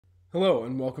Hello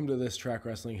and welcome to this Track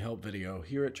Wrestling help video.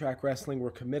 Here at Track Wrestling, we're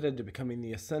committed to becoming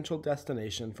the essential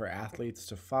destination for athletes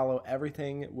to follow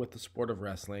everything with the sport of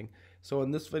wrestling. So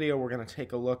in this video, we're going to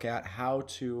take a look at how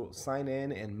to sign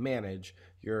in and manage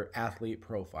your athlete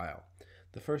profile.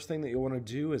 The first thing that you'll want to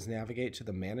do is navigate to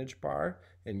the Manage bar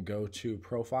and go to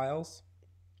Profiles.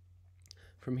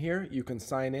 From here, you can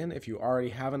sign in if you already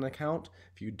have an account.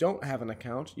 If you don't have an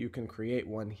account, you can create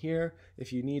one here.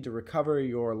 If you need to recover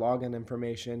your login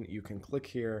information, you can click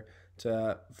here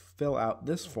to fill out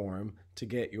this form to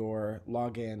get your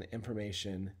login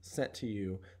information sent to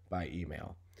you by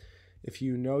email. If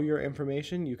you know your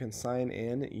information, you can sign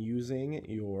in using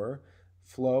your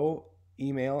Flow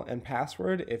email and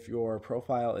password if your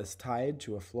profile is tied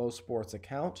to a Flow Sports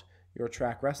account, your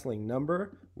Track Wrestling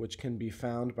number, which can be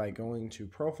found by going to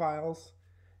Profiles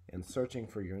and searching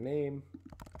for your name.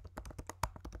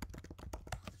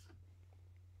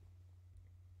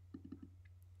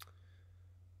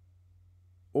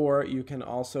 Or you can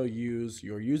also use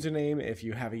your username if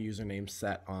you have a username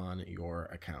set on your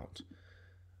account.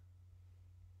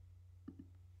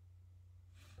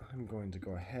 I'm going to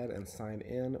go ahead and sign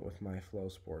in with my Flow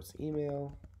Sports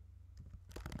email.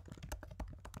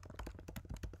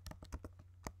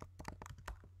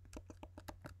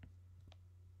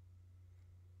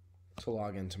 To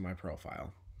log into my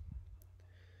profile.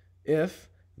 If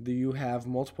you have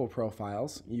multiple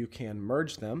profiles, you can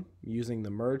merge them using the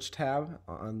Merge tab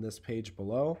on this page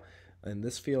below. In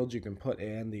this field, you can put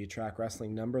in the Track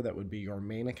Wrestling number that would be your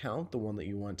main account, the one that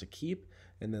you want to keep,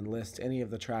 and then list any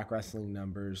of the Track Wrestling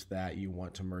numbers that you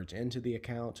want to merge into the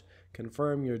account,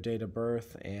 confirm your date of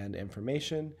birth and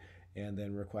information, and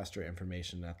then request your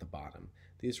information at the bottom.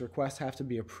 These requests have to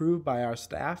be approved by our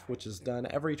staff, which is done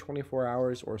every 24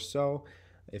 hours or so.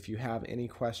 If you have any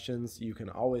questions, you can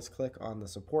always click on the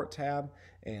support tab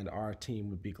and our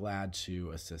team would be glad to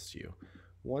assist you.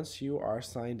 Once you are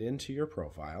signed into your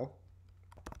profile,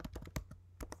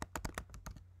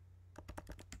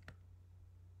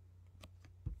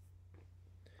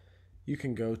 you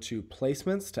can go to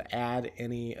placements to add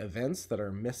any events that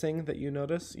are missing that you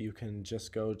notice. You can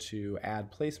just go to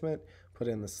add placement, put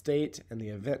in the state and the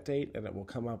event date, and it will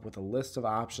come up with a list of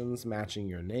options matching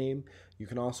your name. You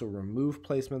can also remove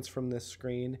placements from this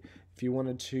screen. If you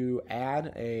wanted to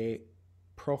add a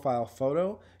profile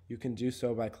photo, you can do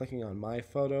so by clicking on My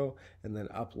Photo and then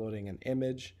uploading an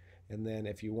image. And then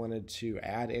if you wanted to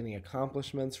add any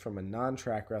accomplishments from a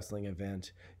non-track wrestling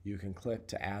event, you can click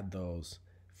to add those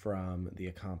from the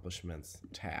Accomplishments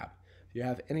tab. If you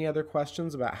have any other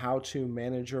questions about how to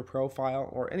manage your profile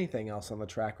or anything else on the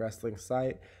Track Wrestling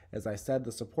site, as I said,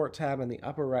 the support tab in the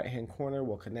upper right hand corner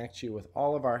will connect you with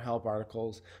all of our help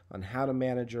articles on how to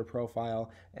manage your profile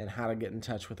and how to get in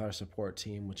touch with our support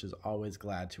team, which is always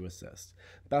glad to assist.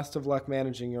 Best of luck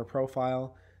managing your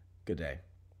profile. Good day.